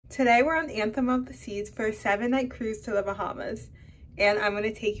Today we're on Anthem of the Seas for a 7-night cruise to the Bahamas, and I'm going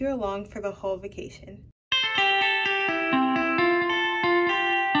to take you along for the whole vacation.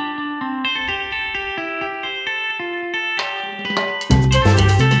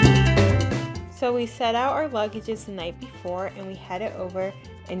 So we set out our luggages the night before and we headed over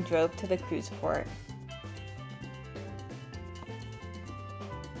and drove to the cruise port.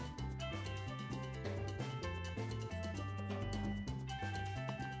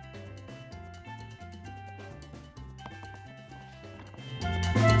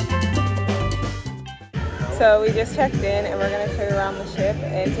 So we just checked in and we're going to show you around the ship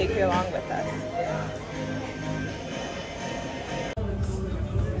and take you along with us.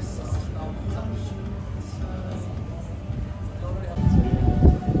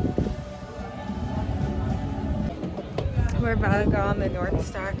 We're about to go on the North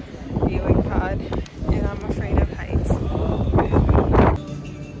Star viewing pod and I'm afraid of heights.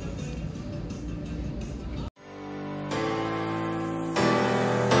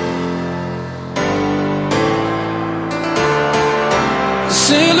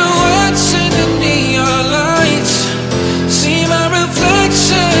 Silhouettes in the neon lights, see my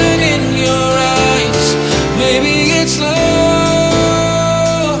reflection in your eyes. Maybe it's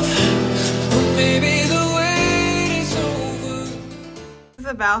love, or maybe the wait is over. This is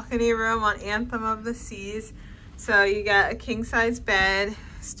a balcony room on Anthem of the Seas. So you got a king-size bed,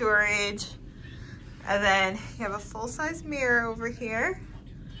 storage, and then you have a full-size mirror over here.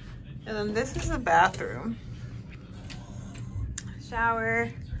 And then this is a bathroom.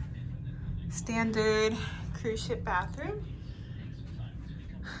 Shower, standard cruise ship bathroom.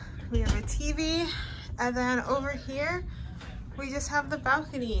 We have a TV, and then over here we just have the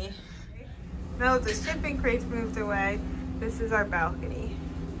balcony. Now the shipping crates moved away, this is our balcony.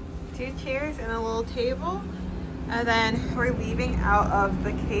 2 chairs and a little table, and then we're leaving out of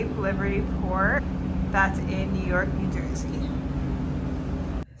the Cape Liberty port that's in New York, New Jersey.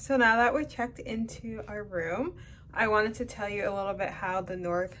 So now that we're checked into our room, I wanted to tell you a little bit how the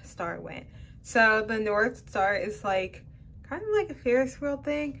North Star went. So the North Star is like kind of like a Ferris wheel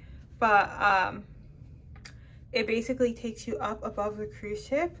thing, but it basically takes you up above the cruise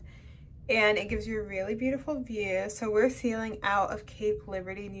ship and it gives you a really beautiful view. So we're sailing out of Cape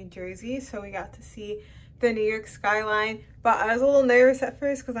Liberty, New Jersey, so we got to see the New York skyline, but I was a little nervous at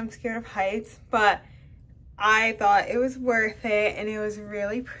first because I'm scared of heights, but I thought it was worth it and it was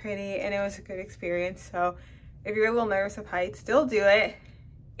really pretty and it was a good experience. So if you're a little nervous of heights, still do it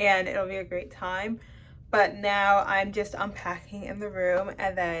and it'll be a great time. But now I'm just unpacking in the room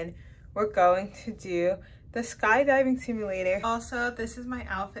and then we're going to do the skydiving simulator. Also, this is my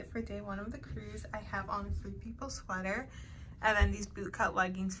outfit for day 1 of the cruise. I have on a Free People sweater and then these bootcut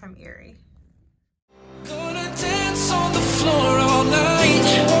leggings from Erie. Gonna dance on the floor all night,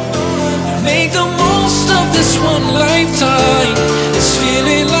 make the most of this one lifetime. It's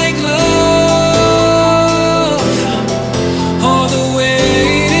feeling like love, all the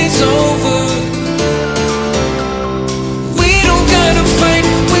wait is over. We don't gotta fight,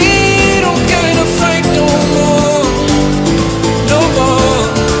 we don't gotta fight no more, no more.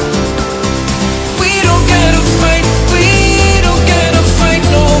 We don't gotta fight, we don't gotta fight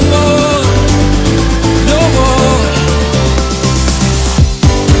no more, no more.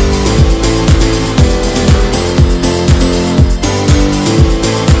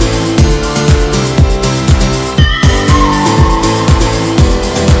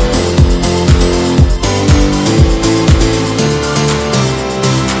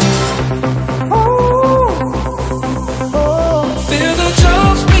 Feel the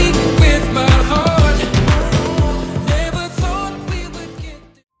drums beating with my heart. Never thought we would get.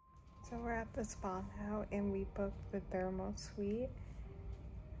 So we're at the spa now and we booked the thermal suite,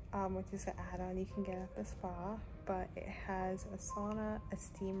 which is an add-on you can get at the spa, but it has a sauna, a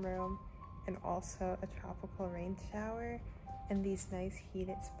steam room, and also a tropical rain shower and these nice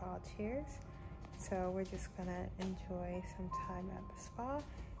heated spa chairs. So we're just gonna enjoy some time at the spa,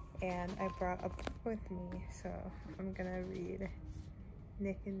 and I brought a book with me, so I'm gonna read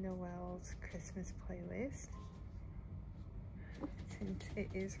Nick and Noel's Christmas playlist since it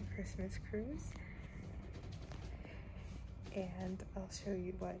is a Christmas cruise. And I'll show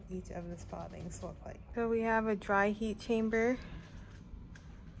you what each of the spa things look like. So we have a dry heat chamber,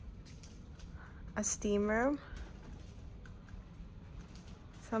 a steam room,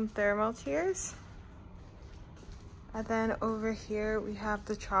 some thermal chairs, and then over here we have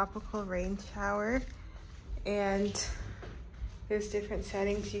the tropical rain shower, and there's different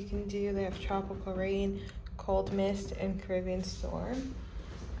settings you can do. They have tropical rain, cold mist, and Caribbean storm.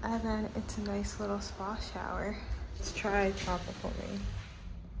 And then it's a nice little spa shower. Let's try tropical rain.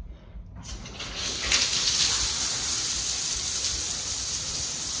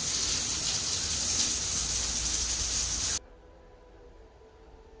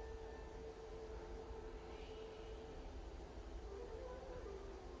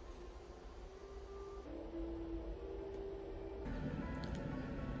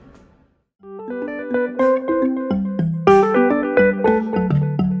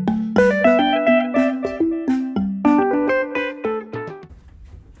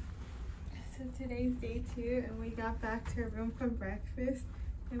 day 2 and we got back to our room from breakfast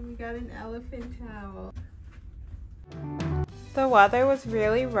and we got an elephant towel. The weather was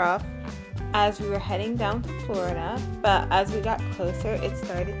really rough as we were heading down to Florida, but as we got closer it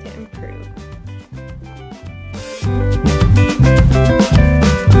started to improve.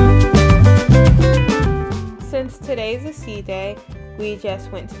 Since today's a sea day, we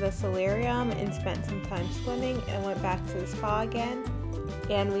just went to the solarium and spent some time swimming and went back to the spa again.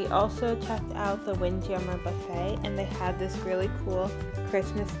 And we also checked out the Windjammer buffet and they had this really cool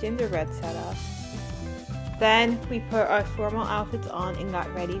Christmas gingerbread setup. Then we put our formal outfits on and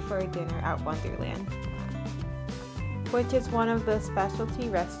got ready for our dinner at Wonderland, which is one of the specialty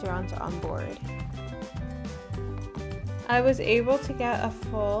restaurants on board. I was able to get a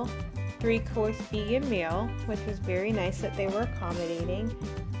full 3-course vegan meal, which was very nice that they were accommodating,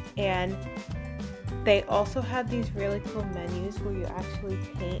 and they also had these really cool menus where you actually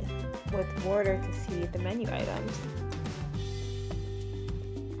paint with water to see the menu items.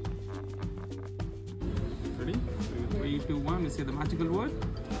 Ready? 3, 2, 1, we say the magical word.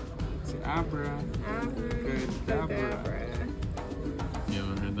 Say abra. Abracadabra. You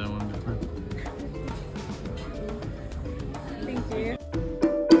ever heard that one before? Thank you.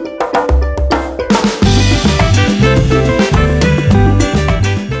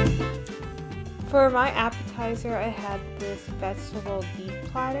 For my appetizer, I had this vegetable beef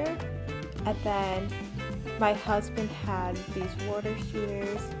platter, and then my husband had these water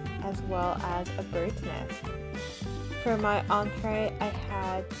shooters as well as a bird's nest. For my entree, I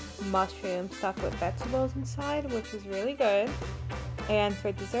had mushrooms stuffed with vegetables inside, which was really good. And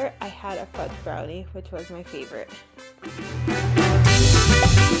for dessert, I had a fudge brownie, which was my favorite.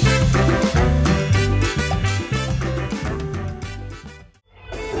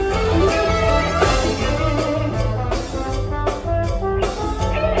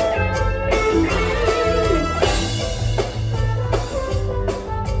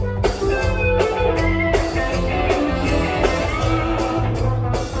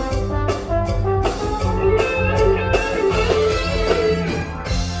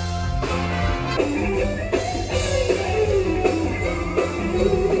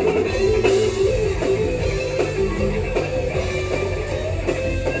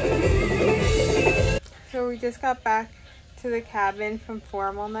 So we just got back to the cabin from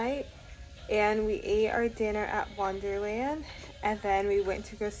formal night and we ate our dinner at Wonderland and then we went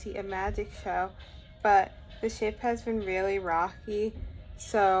to go see a magic show, but the ship has been really rocky,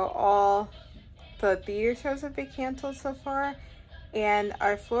 so all the theater shows have been canceled so far, and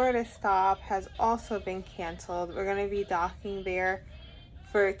our Florida stop has also been canceled. We're going to be docking there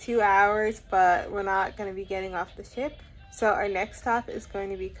for 2 hours, but we're not going to be getting off the ship. So our next stop is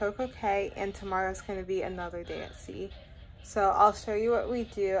going to be Coco Cay, and tomorrow's going to be another day at sea. So I'll show you what we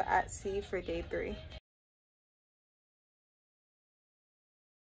do at sea for day 3.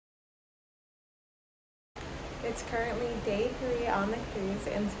 It's currently day 3 on the cruise,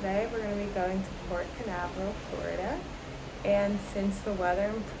 and today we're going to be going to Port Canaveral, Florida. And since the weather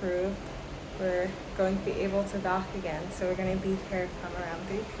improved, we're going to be able to dock again. So we're going to be here from around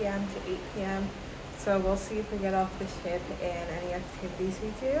 3 p.m. to 8 p.m. So we'll see if we get off the ship and any activities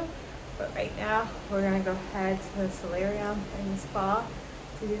we do. But right now, we're gonna go head to the solarium and the spa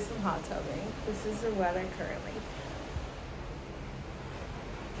to do some hot tubbing. This is the weather currently.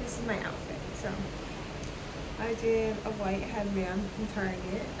 This is my outfit. So I did a white headband from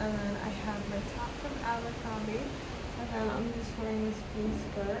Target, and then I have my top from Abercrombie, and then I'm just wearing this green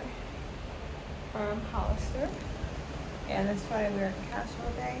skirt from Hollister. And that's what I wear at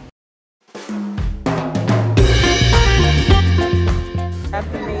casual day. At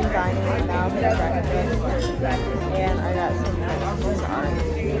the main dining right now for breakfast, and I got some vegetables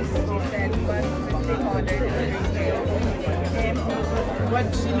oranges. What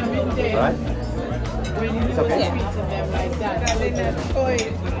cinnamon day? What? When you It's okay. speak to them like that.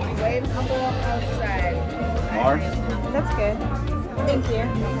 Wait, come outside. More? That's good. Thank you.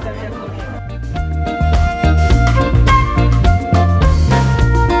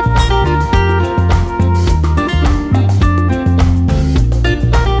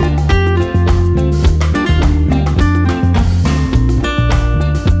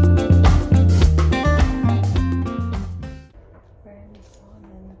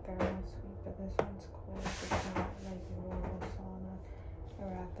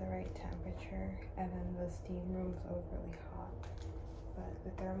 And then the steam room's overly hot, but the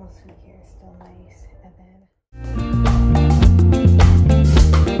thermal suite here is still nice. And then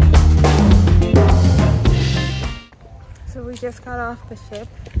so we just got off the ship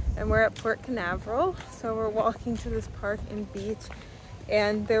and we're at Port Canaveral, so we're walking to this park and beach,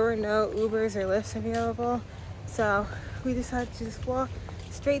 and there were no Ubers or Lyfts available. So we decided to just walk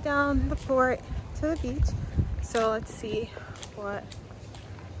straight down the port to the beach. So let's see what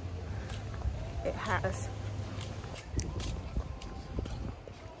it has.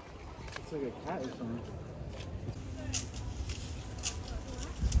 It's like a cat or something.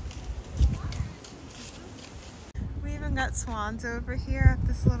 We even got swans over here at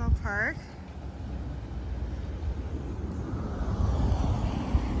this little park.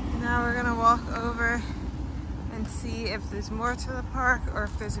 Now we're gonna walk over and see if there's more to the park or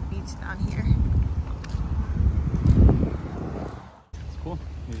if there's a beach down here. It's cool.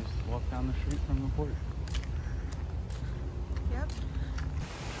 You just walk down the street from the port. Yep.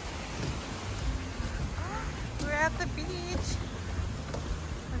 We're at the beach.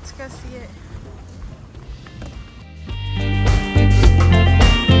 Let's go see it.